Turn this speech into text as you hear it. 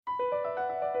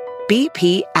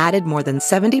BP added more than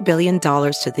 $70 billion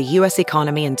to the U.S.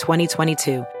 economy in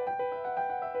 2022.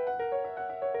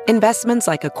 Investments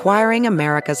like acquiring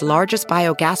America's largest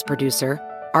biogas producer,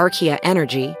 Archaea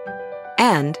Energy,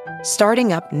 and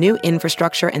starting up new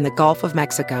infrastructure in the Gulf of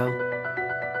Mexico.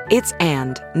 It's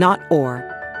and, not or.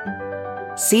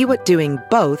 See what doing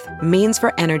both means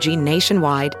for energy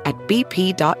nationwide at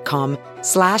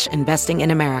bp.com/investing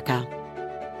in America.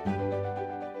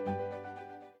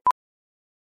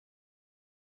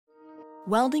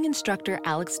 Welding instructor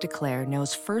Alex DeClaire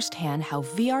knows firsthand how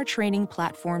VR training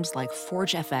platforms like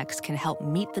ForgeFX can help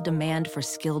meet the demand for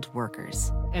skilled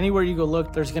workers. Anywhere you go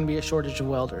look, there's going to be a shortage of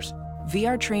welders.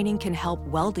 VR training can help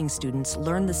welding students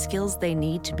learn the skills they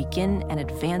need to begin and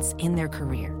advance in their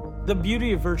career. The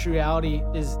beauty of virtual reality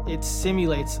is it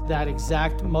simulates that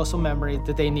exact muscle memory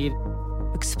that they need.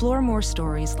 Explore more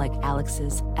stories like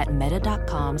Alex's at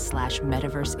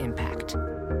meta.com/metaverseimpact.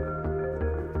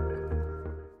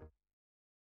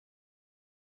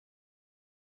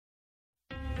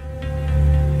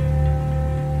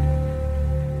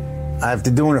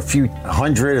 After doing a few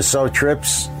hundred or so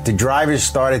trips, the drivers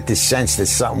started to sense that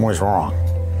something was wrong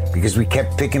because we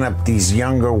kept picking up these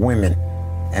younger women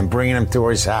and bringing them to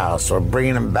his house or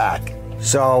bringing them back.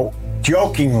 So,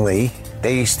 jokingly,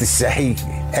 they used to say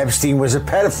Epstein was a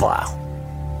pedophile.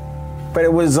 But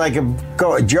it was like a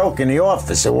joke in the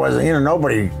office. It wasn't,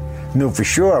 nobody knew for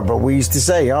sure, but we used to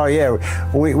say, oh yeah,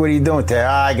 what are you doing today?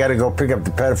 I got to go pick up the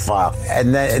pedophile.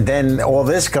 And then all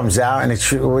this comes out and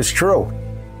it was true.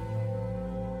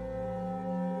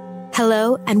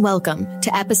 Hello and welcome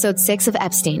to episode 6 of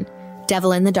Epstein,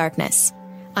 Devil in the Darkness.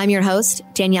 I'm your host,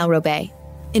 Danielle Robay.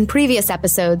 In previous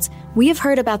episodes, we have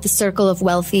heard about the circle of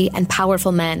wealthy and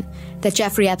powerful men that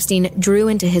Jeffrey Epstein drew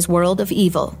into his world of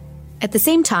evil. At the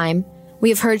same time, we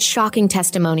have heard shocking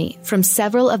testimony from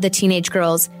several of the teenage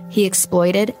girls he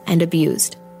exploited and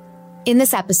abused. In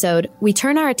this episode, we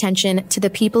turn our attention to the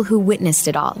people who witnessed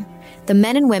it all, the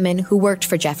men and women who worked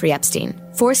for Jeffrey Epstein,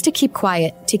 forced to keep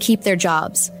quiet to keep their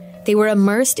jobs. They were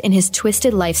immersed in his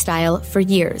twisted lifestyle for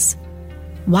years.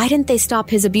 Why didn't they stop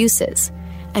his abuses?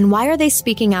 And why are they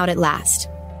speaking out at last?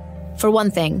 For one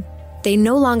thing, they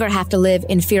no longer have to live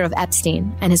in fear of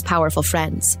Epstein and his powerful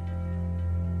friends.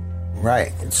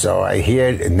 Right. So I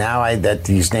hear now that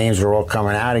these names are all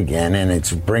coming out again, and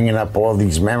it's bringing up all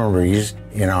these memories,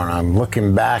 and I'm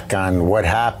looking back on what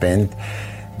happened.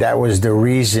 That was the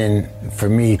reason for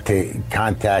me to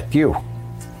contact you,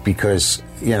 because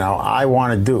I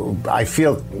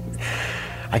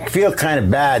feel kind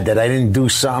of bad that I didn't do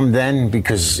something then,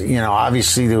 because,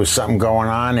 obviously there was something going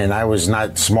on and I was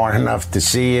not smart enough to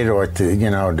see it or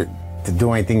to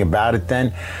do anything about it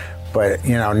then. But,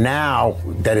 now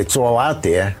that it's all out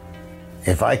there,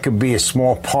 if I could be a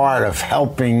small part of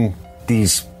helping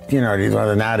these,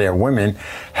 now they're women,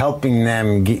 helping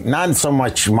them, not so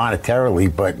much monetarily,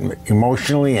 but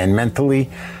emotionally and mentally,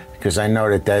 because I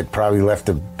know that probably left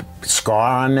a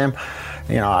scar on them.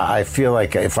 I feel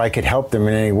like if I could help them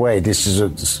in any way, this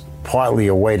is partly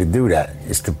a way to do that,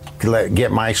 is to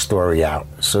get my story out,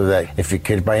 so that if it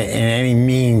could by in any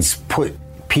means put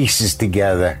pieces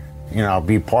together,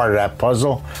 be part of that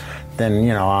puzzle, then,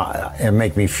 it'll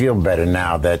make me feel better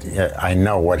now that I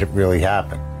know what really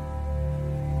happened.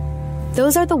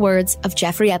 Those are the words of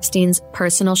Jeffrey Epstein's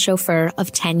personal chauffeur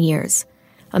of 10 years.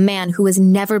 A man who has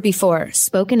never before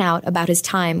spoken out about his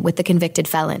time with the convicted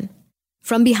felon.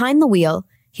 From behind the wheel,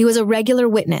 he was a regular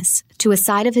witness to a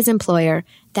side of his employer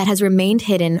that has remained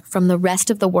hidden from the rest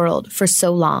of the world for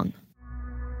so long.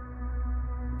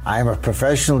 I am a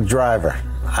professional driver.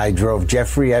 I drove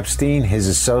Jeffrey Epstein, his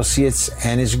associates,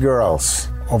 and his girls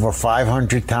over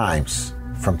 500 times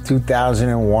from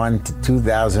 2001 to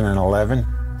 2011.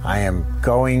 I am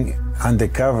going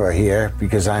undercover here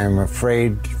because I am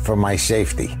afraid for my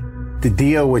safety. The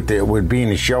deal with being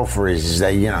a chauffeur is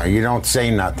that, you don't say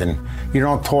nothing. You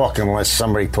don't talk unless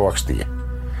somebody talks to you.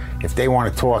 If they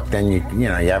want to talk, then you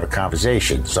have a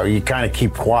conversation. So you kind of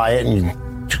keep quiet and you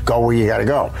go where you got to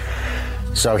go.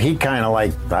 So he kind of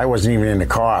I wasn't even in the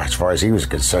car as far as he was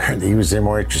concerned. He was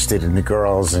more interested in the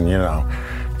girls and,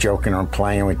 joking or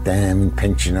playing with them and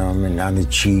pinching them and on the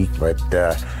cheek. But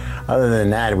other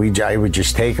than that, I would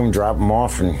just take them, drop them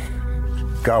off, and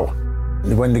go.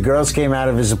 When the girls came out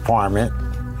of his apartment,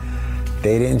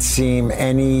 they didn't seem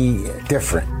any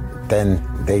different than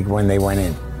when they went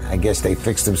in. I guess they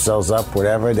fixed themselves up,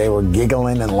 whatever. They were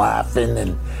giggling and laughing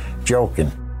and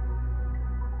joking.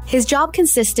 His job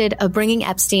consisted of bringing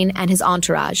Epstein and his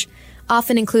entourage,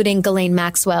 often including Ghislaine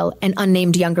Maxwell and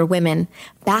unnamed younger women,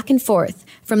 back and forth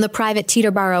from the private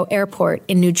Teterboro Airport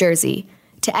in New Jersey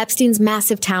to Epstein's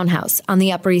massive townhouse on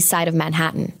the Upper East Side of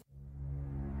Manhattan.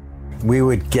 We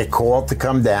would get called to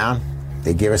come down.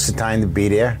 They'd give us the time to be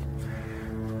there.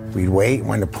 We'd wait.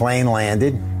 When the plane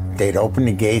landed, they'd open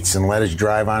the gates and let us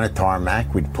drive on a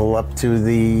tarmac. We'd pull up to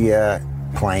the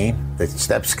plane. The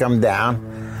steps come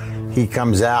down. He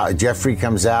comes out. Jeffrey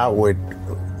comes out with,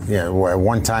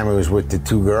 one time it was with the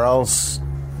two girls.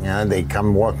 They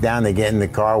come walk down. They get in the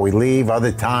car. We leave.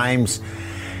 Other times,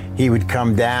 he would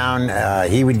come down.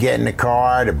 He would get in the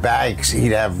car. The bags.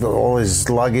 He'd have all his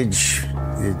luggage.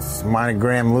 It's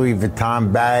monogram Louis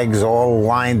Vuitton bags all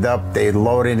lined up. They'd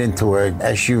load it into a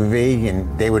SUV,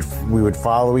 and we would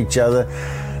follow each other.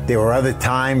 There were other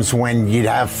times when you'd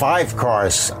have 5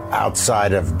 cars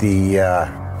outside of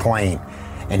the plane,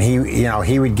 and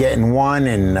he would get in one,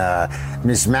 and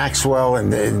Miss Maxwell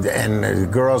and the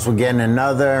girls would get in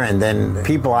another, and then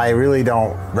people I really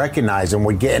don't recognize them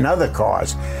would get in other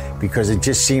cars, because it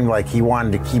just seemed like he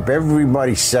wanted to keep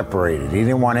everybody separated. He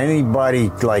didn't want anybody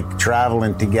like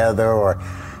traveling together,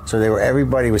 so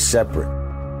everybody was separate.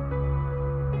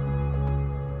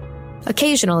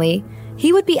 Occasionally,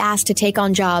 he would be asked to take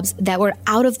on jobs that were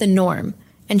out of the norm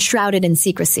and shrouded in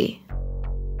secrecy.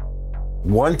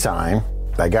 One time,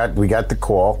 we got the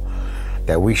call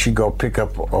that we should go pick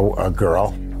up a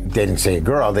girl. They didn't say a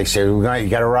girl. They said, you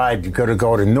got a ride. You got to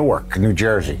go to Newark, New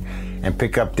Jersey, and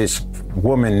pick up this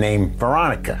woman named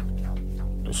Veronica.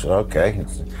 I said, okay.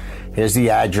 Here's the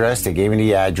address. They gave me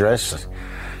the address.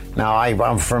 Now,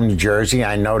 I'm from New Jersey.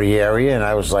 I know the area, and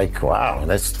I was like, wow,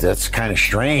 that's kind of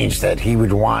strange that he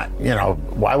would want,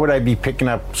 why would I be picking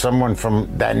up someone from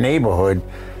that neighborhood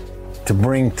to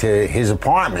bring to his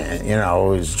apartment?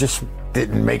 It just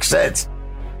didn't make sense.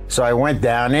 So I went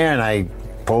down there, and I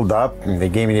pulled up, and they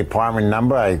gave me the apartment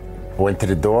number. I went to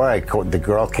the door. The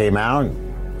girl came out.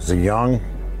 It was a young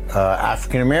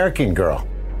African-American girl.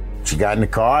 She got in the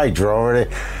car. I drove her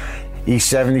to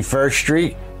East 71st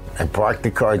Street. I parked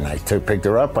the car, and I picked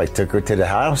her up. I took her to the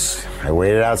house. I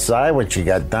waited outside. When she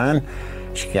got done,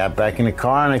 she got back in the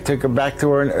car, and I took her back to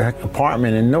her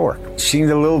apartment in Newark. She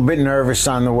seemed a little bit nervous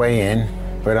on the way in,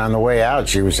 but on the way out,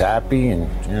 she was happy, and,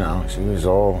 she was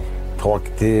all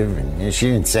talkative, and she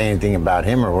didn't say anything about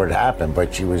him or what happened,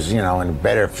 but she was, in a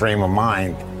better frame of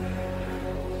mind.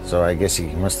 So I guess he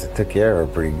must have took care of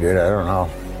her pretty good. I don't know.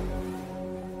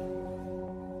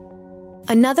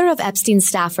 Another of Epstein's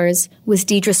staffers was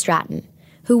Deidre Stratton,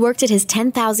 who worked at his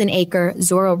 10,000-acre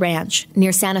Zorro Ranch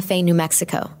near Santa Fe, New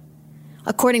Mexico.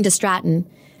 According to Stratton,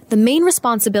 the main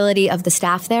responsibility of the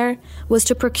staff there was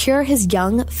to procure his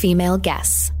young female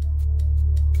guests.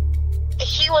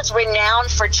 He was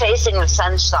renowned for chasing the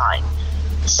sunshine,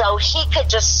 so he could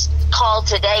just call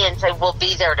today and say, we'll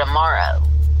be there tomorrow.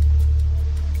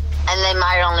 And they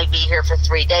might only be here for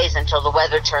 3 days until the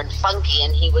weather turned funky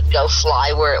and he would go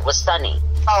fly where it was sunny.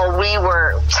 All we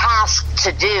were tasked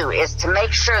to do is to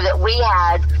make sure that we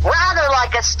had rather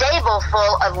like a stable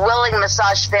full of willing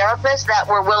massage therapists that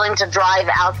were willing to drive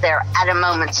out there at a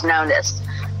moment's notice.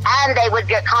 And they would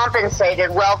get compensated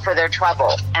well for their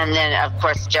trouble. And then, of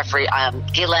course, Jeffrey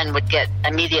Gillen would get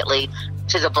immediately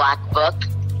to the Black Book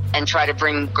and try to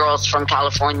bring girls from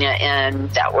California in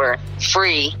that were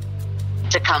free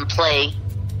to come play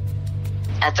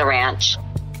at the ranch.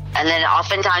 And then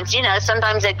oftentimes,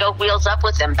 sometimes they'd go wheels up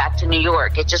with them back to New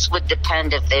York. It just would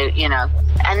depend if they,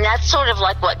 And that's sort of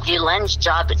like what Guillen's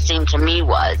job, it seemed to me,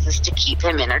 is to keep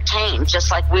him entertained.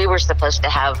 Just like we were supposed to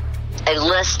have a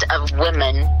list of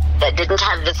women that didn't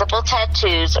have visible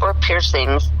tattoos or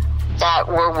piercings that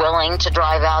were willing to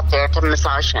drive out there to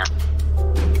massage him.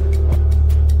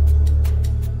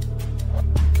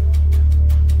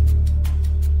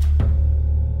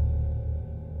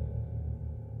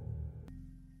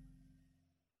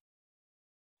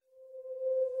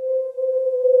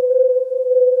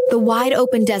 The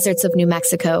wide-open deserts of New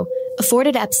Mexico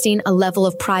afforded Epstein a level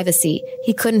of privacy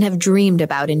he couldn't have dreamed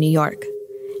about in New York.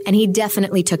 And he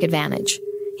definitely took advantage.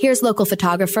 Here's local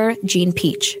photographer Gene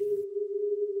Peach.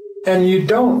 And you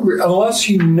don't, unless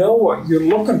you know what you're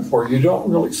looking for, you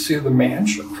don't really see the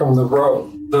mansion from the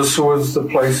road. This was the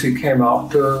place he came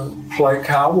out to play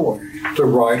cowboy, to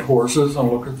ride horses and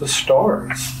look at the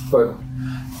stars. But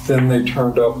then they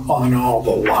turned up on all the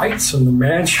lights in the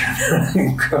mansion and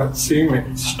you couldn't see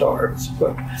many stars.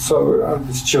 But so I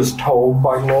was just told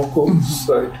by locals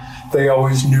that they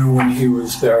always knew when he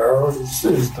was there.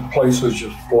 The place was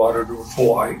just flooded with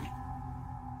light.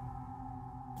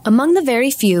 Among the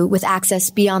very few with access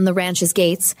beyond the ranch's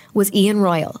gates was Ian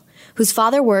Royal, whose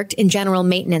father worked in general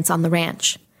maintenance on the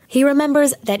ranch. He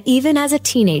remembers that even as a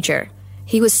teenager,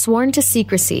 he was sworn to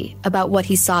secrecy about what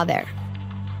he saw there.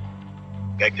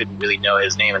 I couldn't really know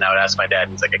his name, and I would ask my dad,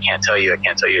 and he's like, I can't tell you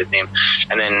his name.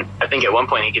 And then I think at one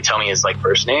point he could tell me his like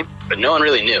first name, but no one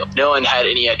really knew. No one had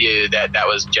any idea that that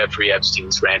was Jeffrey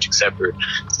Epstein's ranch except for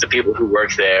the people who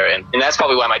worked there. And that's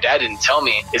probably why my dad didn't tell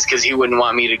me, is because he wouldn't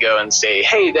want me to go and say,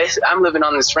 hey, I'm living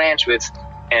on this ranch with,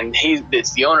 and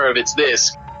it's the owner of it's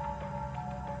this.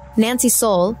 Nancy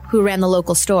Soul, who ran the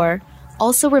local store,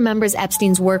 also remembers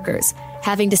Epstein's workers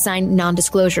having to sign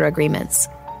non-disclosure agreements.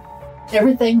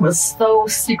 Everything was so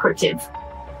secretive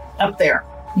up there.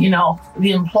 You know,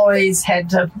 the employees had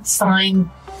to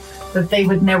sign that they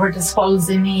would never disclose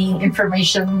any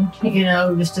information. You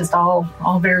know, it was just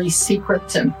all very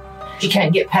secret, and you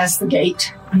can't get past the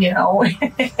gate, you know,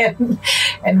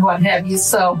 and what have you.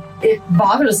 So it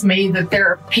bothers me that there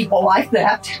are people like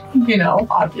that, you know,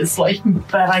 obviously.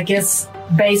 But I guess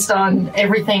based on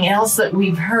everything else that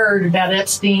we've heard about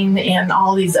Epstein and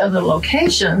all these other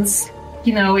locations,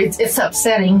 you know, it's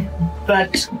upsetting,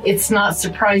 but it's not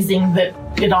surprising that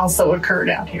it also occurred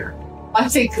out here. I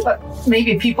think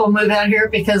maybe people move out here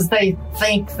because they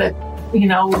think that, you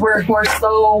know, we're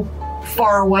so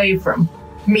far away from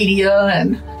media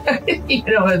and, you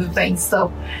know, other things.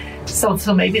 So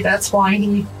maybe that's why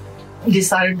he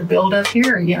decided to build up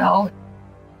here, you know.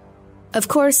 Of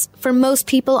course, for most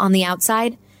people on the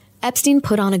outside, Epstein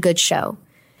put on a good show,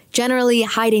 generally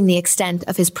hiding the extent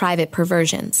of his private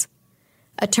perversions.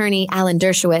 Attorney Alan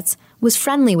Dershowitz was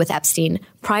friendly with Epstein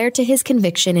prior to his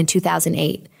conviction in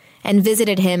 2008 and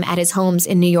visited him at his homes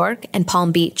in New York and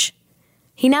Palm Beach.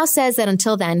 He now says that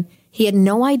until then, he had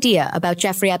no idea about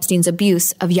Jeffrey Epstein's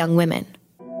abuse of young women.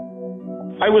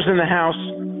 I was in the house.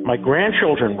 My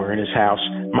grandchildren were in his house.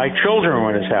 My children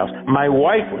were in his house. My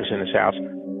wife was in his house.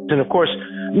 And of course,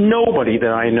 nobody that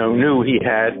I know knew he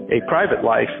had a private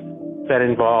life that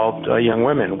involved young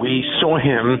women. We saw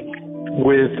him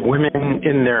with women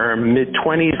in their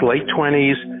mid-20s, late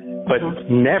 20s,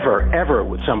 but never, ever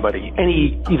with somebody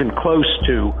even close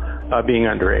to being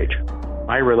underage.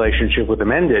 My relationship with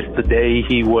him ended the day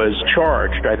he was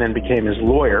charged. I then became his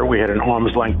lawyer. We had an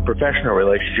arm's length professional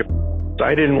relationship.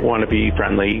 I didn't want to be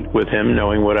friendly with him,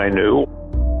 knowing what I knew.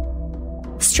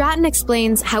 Stratton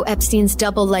explains how Epstein's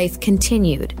double life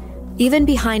continued, even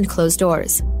behind closed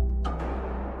doors.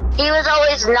 He was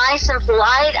always nice and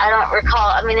polite. I don't recall.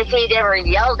 I mean, if he'd ever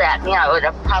yelled at me, I would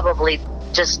have probably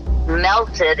just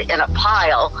melted in a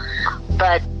pile.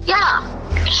 But yeah,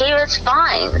 he was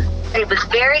fine. He was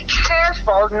very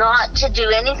careful not to do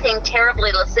anything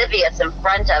terribly lascivious in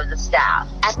front of the staff.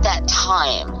 At that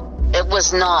time, it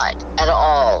was not at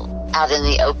all out in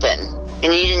the open,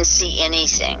 and you didn't see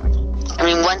anything. I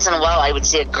mean, once in a while, I would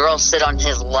see a girl sit on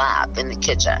his lap in the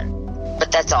kitchen,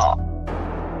 but that's all.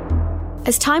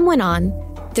 As time went on,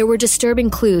 there were disturbing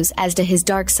clues as to his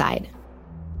dark side.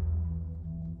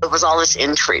 It was all this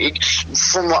intrigue.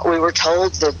 From what we were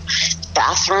told, the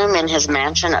bathroom in his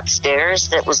mansion upstairs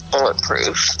that was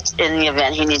bulletproof in the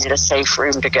event he needed a safe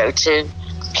room to go to in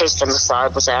case the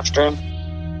Mossad was after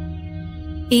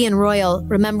him. Ian Royal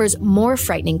remembers more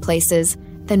frightening places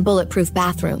than bulletproof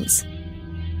bathrooms.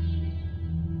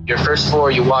 Your first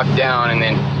floor, you walk down, and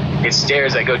then it's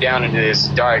stairs that go down into this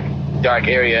dark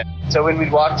area. So when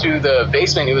we'd walk through the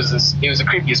basement, it was the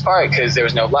creepiest part because there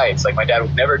was no lights. Like, my dad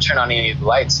would never turn on any of the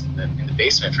lights in the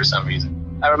basement for some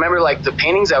reason. I remember, like, the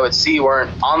paintings I would see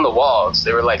weren't on the walls.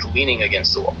 They were, like, leaning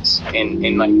against the walls.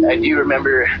 And like, I do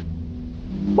remember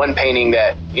one painting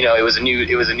that, you know, it was a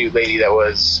new lady that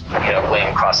was, you know, laying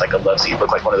across like a love seat. It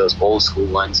looked like one of those old school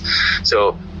ones.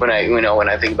 So when I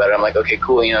think about it, I'm like, okay,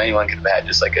 cool. You know, anyone could have had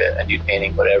just like a nude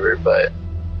painting, whatever. But,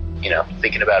 you know,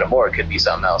 thinking about it more, it could be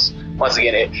something else. Once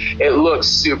again, it looks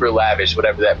super lavish,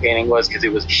 whatever that painting was, because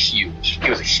it was huge. It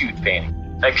was a huge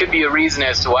painting. That could be a reason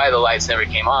as to why the lights never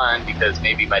came on, because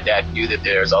maybe my dad knew that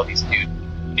there's all these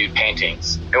nude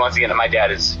paintings. And once again, my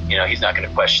dad is, you know, he's not going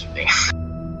to question things.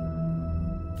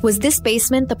 Was this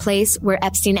basement the place where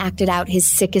Epstein acted out his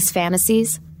sickest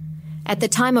fantasies? At the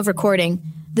time of recording,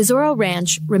 the Zorro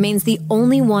Ranch remains the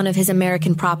only one of his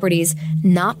American properties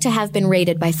not to have been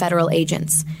raided by federal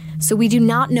agents, so we do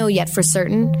not know yet for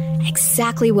certain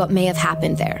exactly what may have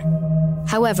happened there.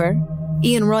 However,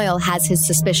 Ian Royal has his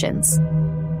suspicions.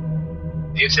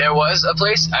 If there was a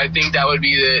place, I think that would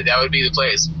be the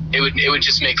place. It would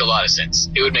just make a lot of sense.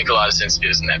 It would make a lot of sense if it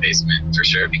was in that basement, for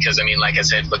sure. Because, I mean, like I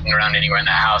said, looking around anywhere in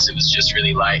that house, it was just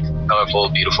really, like, colorful,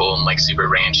 beautiful, and, like, super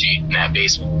ranchy in that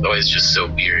basement. It was just so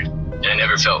weird. And it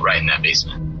never felt right in that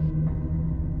basement.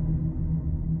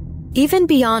 Even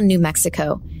beyond New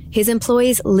Mexico, his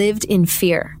employees lived in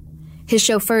fear. His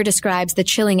chauffeur describes the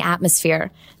chilling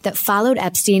atmosphere that followed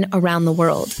Epstein around the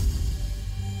world.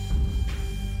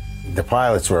 The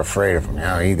pilots were afraid of him.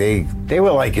 You know, they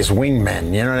were like his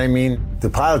wingmen. You know what I mean? The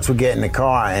pilots would get in the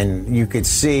car, and you could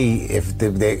see if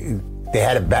they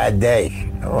had a bad day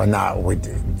or not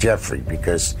with Jeffrey,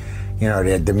 because, you know,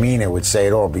 their demeanor would say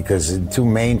it all, because the two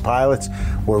main pilots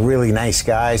were really nice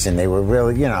guys, and they were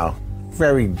really, you know,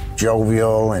 very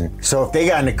jovial. And so if they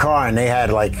got in the car and they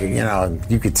had, like, you know,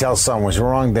 you could tell something was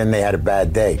wrong, then they had a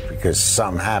bad day because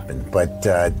something happened. But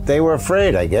they were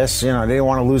afraid, I guess. You know, they didn't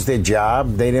want to lose their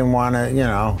job. They didn't want to, you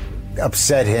know,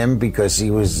 upset him because he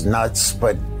was nuts.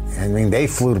 But, I mean, they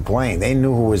flew the plane. They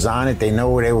knew who was on it. They knew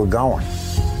where they were going.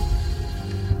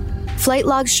 Flight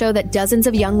logs show that dozens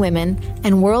of young women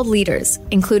and world leaders,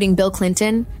 including Bill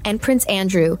Clinton and Prince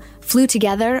Andrew, flew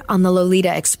together on the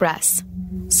Lolita Express.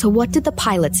 So what did the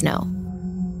pilots know?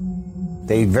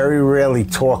 They very rarely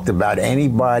talked about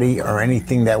anybody or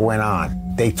anything that went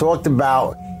on. They talked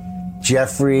about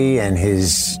Jeffrey and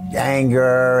his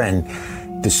anger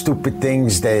and the stupid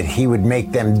things that he would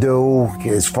make them do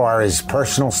as far as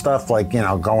personal stuff, like, you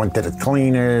know, going to the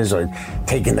cleaners or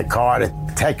taking the car to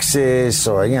Texas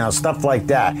or, you know, stuff like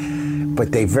that.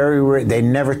 But they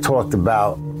never talked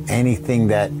about anything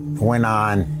that went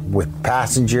on with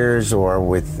passengers or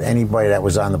with anybody that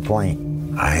was on the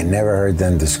plane. I never heard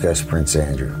them discuss Prince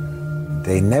Andrew. I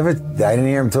didn't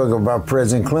hear them talk about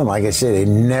President Clinton. Like I said, they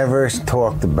never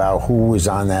talked about who was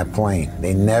on that plane.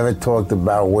 They never talked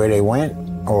about where they went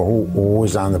or who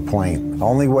was on the plane. The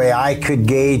only way I could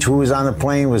gauge who was on the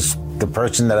plane was the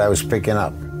person that I was picking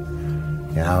up.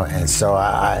 You know, and so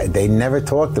they never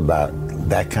talked about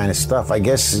that kind of stuff. I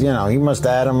guess, you know, he must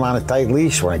have had him on a tight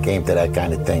leash when it came to that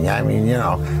kind of thing. I mean, you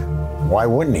know, why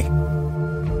wouldn't he?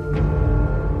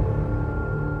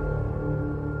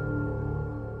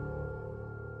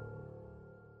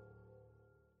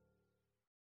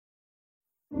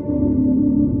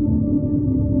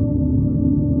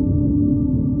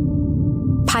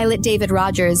 Pilot David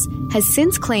Rogers has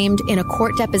since claimed in a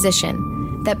court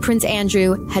deposition that Prince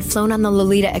Andrew had flown on the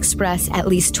Lolita Express at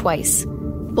least twice,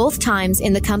 both times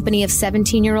in the company of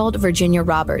 17-year-old Virginia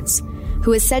Roberts,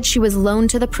 who has said she was loaned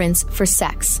to the prince for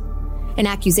sex, an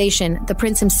accusation the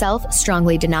prince himself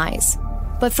strongly denies.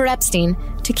 But for Epstein,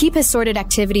 to keep his sordid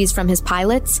activities from his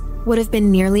pilots would have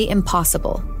been nearly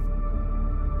impossible.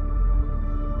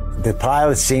 The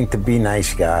pilots seemed to be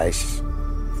nice guys.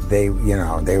 They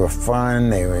were fun,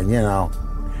 they were, you know.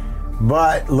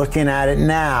 But looking at it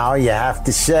now, you have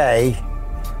to say,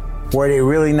 were they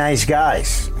really nice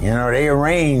guys? You know, they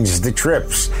arranged the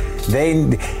trips.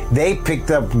 They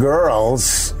picked up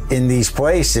girls in these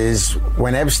places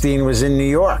when Epstein was in New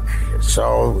York.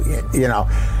 So, you know,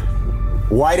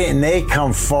 why didn't they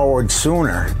come forward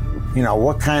sooner? You know,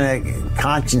 what kind of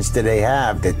conscience do they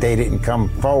have that they didn't come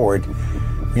forward?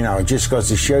 You know, it just goes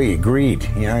to show you greed.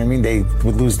 You know what I mean? They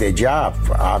would lose their job,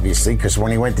 obviously, because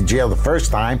when he went to jail the first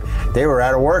time, they were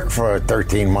out of work for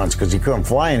 13 months because he couldn't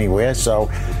fly anywhere. So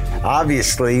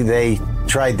obviously they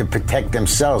tried to protect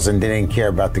themselves and didn't care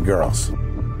about the girls.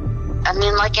 I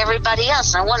mean, like everybody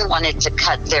else, no one wanted to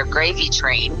cut their gravy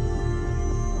train.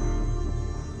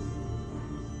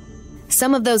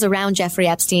 Some of those around Jeffrey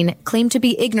Epstein claimed to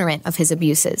be ignorant of his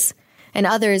abuses, and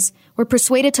others were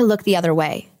persuaded to look the other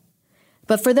way.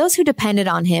 But for those who depended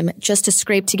on him just to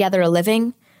scrape together a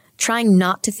living, trying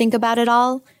not to think about it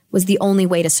all was the only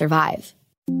way to survive.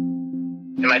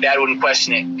 And my dad wouldn't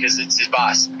question it because it's his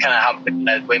boss. Kind of how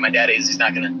the way my dad is, he's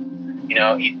not going to, you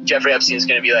know, Jeffrey Epstein's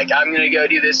going to be like, I'm going to go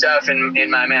do this stuff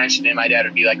in my mansion. And my dad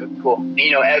would be like, cool.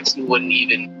 You know, Epstein wouldn't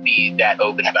even be that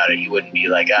open about it. He wouldn't be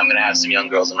like, I'm going to have some young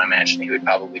girls in my mansion. He would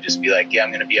probably just be like, yeah, I'm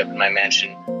going to be up in my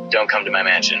mansion. Don't come to my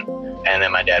mansion. And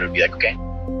then my dad would be like, okay.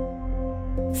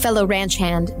 Fellow ranch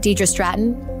hand Deidre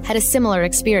Stratton had a similar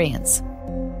experience.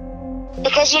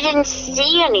 Because you didn't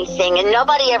see anything and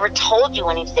nobody ever told you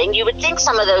anything. You would think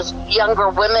some of those younger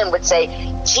women would say,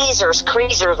 Teasers,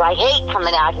 creasers, I hate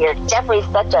coming out here. Jeffrey's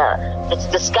it's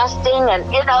disgusting and,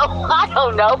 you know, I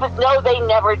don't know. But no, they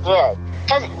never did.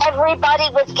 Because everybody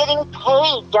was getting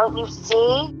paid, don't you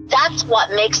see? That's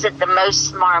what makes it the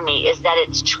most smarmy, is that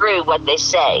it's true what they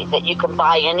say, that you can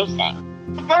buy anything.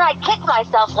 Then I kicked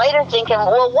myself later thinking,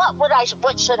 well,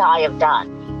 what should I have done?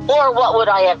 Or what would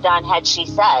I have done had she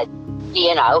said,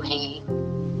 you know, he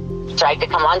tried to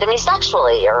come on to me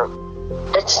sexually, or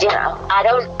it's, you know, I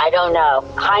don't know.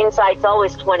 Hindsight's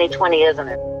always 20/20, isn't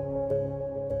it?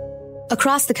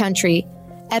 Across the country,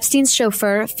 Epstein's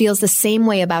chauffeur feels the same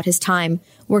way about his time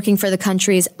working for the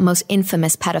country's most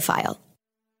infamous pedophile.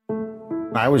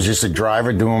 I was just a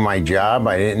driver doing my job.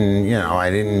 I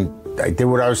did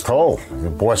what I was told. The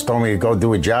boss told me to go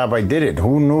do a job, I did it.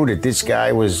 Who knew that this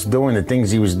guy was doing the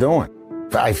things he was doing?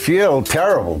 I feel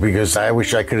terrible because I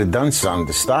wish I could have done something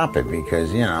to stop it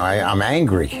because, I'm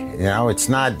angry. It's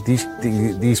not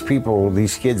these people,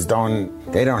 these kids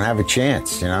they don't have a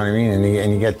chance, you know what I mean?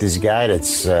 And you get this guy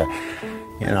that's,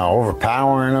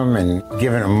 overpowering them and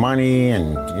giving them money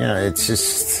and, it's a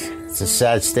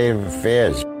sad state of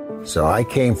affairs. So I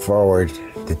came forward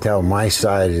to tell my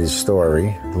side of the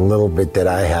story, the little bit that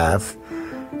I have,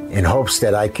 in hopes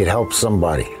that I could help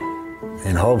somebody.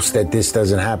 In hopes that this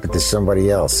doesn't happen to somebody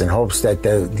else, in hopes that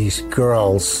these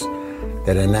girls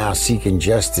that are now seeking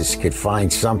justice could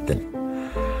find something.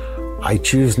 I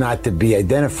choose not to be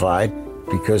identified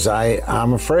because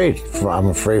I'm afraid. I'm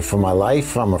afraid for my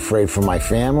life, I'm afraid for my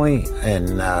family,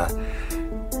 and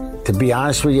to be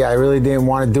honest with you, I really didn't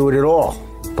want to do it at all.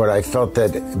 But I felt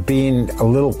that being a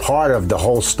little part of the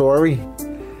whole story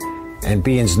and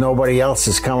being nobody else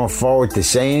is coming forward to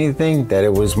say anything, that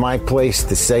it was my place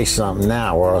to say something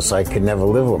now, or else I could never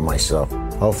live with myself.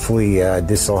 Hopefully,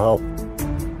 this will help.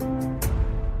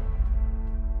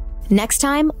 Next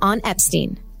time on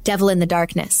Epstein, Devil in the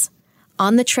Darkness,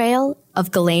 on the trail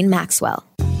of Ghislaine Maxwell.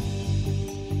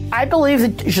 I believe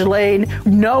that Ghislaine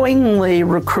knowingly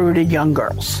recruited young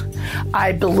girls.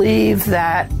 I believe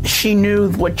that she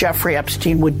knew what Jeffrey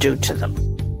Epstein would do to them.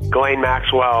 Ghislaine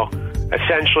Maxwell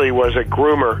essentially was a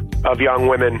groomer of young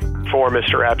women for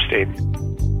Mr. Epstein.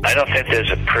 I don't think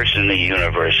there's a person in the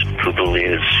universe who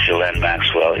believes Ghislaine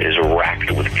Maxwell is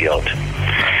racked with guilt.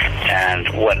 And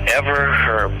whatever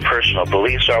her personal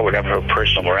beliefs are, whatever her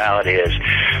personal morality is,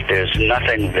 there's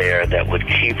nothing there that would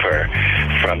keep her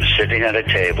from sitting at a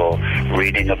table,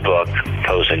 reading a book,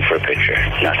 posing for a picture.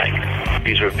 Nothing.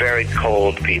 These were very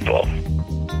cold people.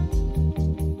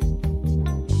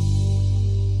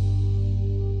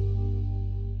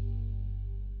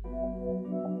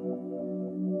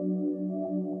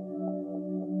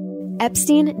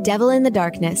 Epstein, Devil in the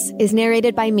Darkness is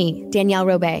narrated by me, Danielle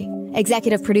Robay,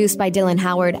 executive produced by Dylan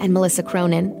Howard and Melissa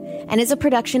Cronin, and is a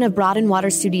production of Broad and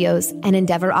Water Studios and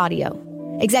Endeavor Audio.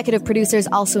 Executive producers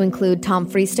also include Tom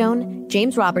Freestone,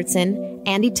 James Robertson,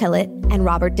 Andy Tillett, and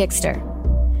Robert Dixter.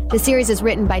 The series is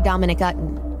written by Dominic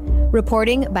Utton.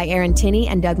 Reporting by Aaron Tinney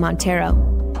and Doug Montero.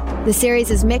 The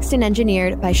series is mixed and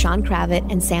engineered by Sean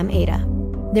Kravitz and Sam Ada.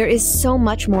 There is so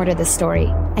much more to this story,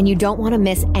 and you don't want to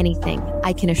miss anything,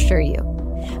 I can assure you.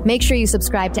 Make sure you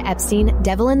subscribe to Epstein,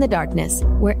 Devil in the Darkness,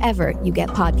 wherever you get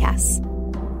podcasts.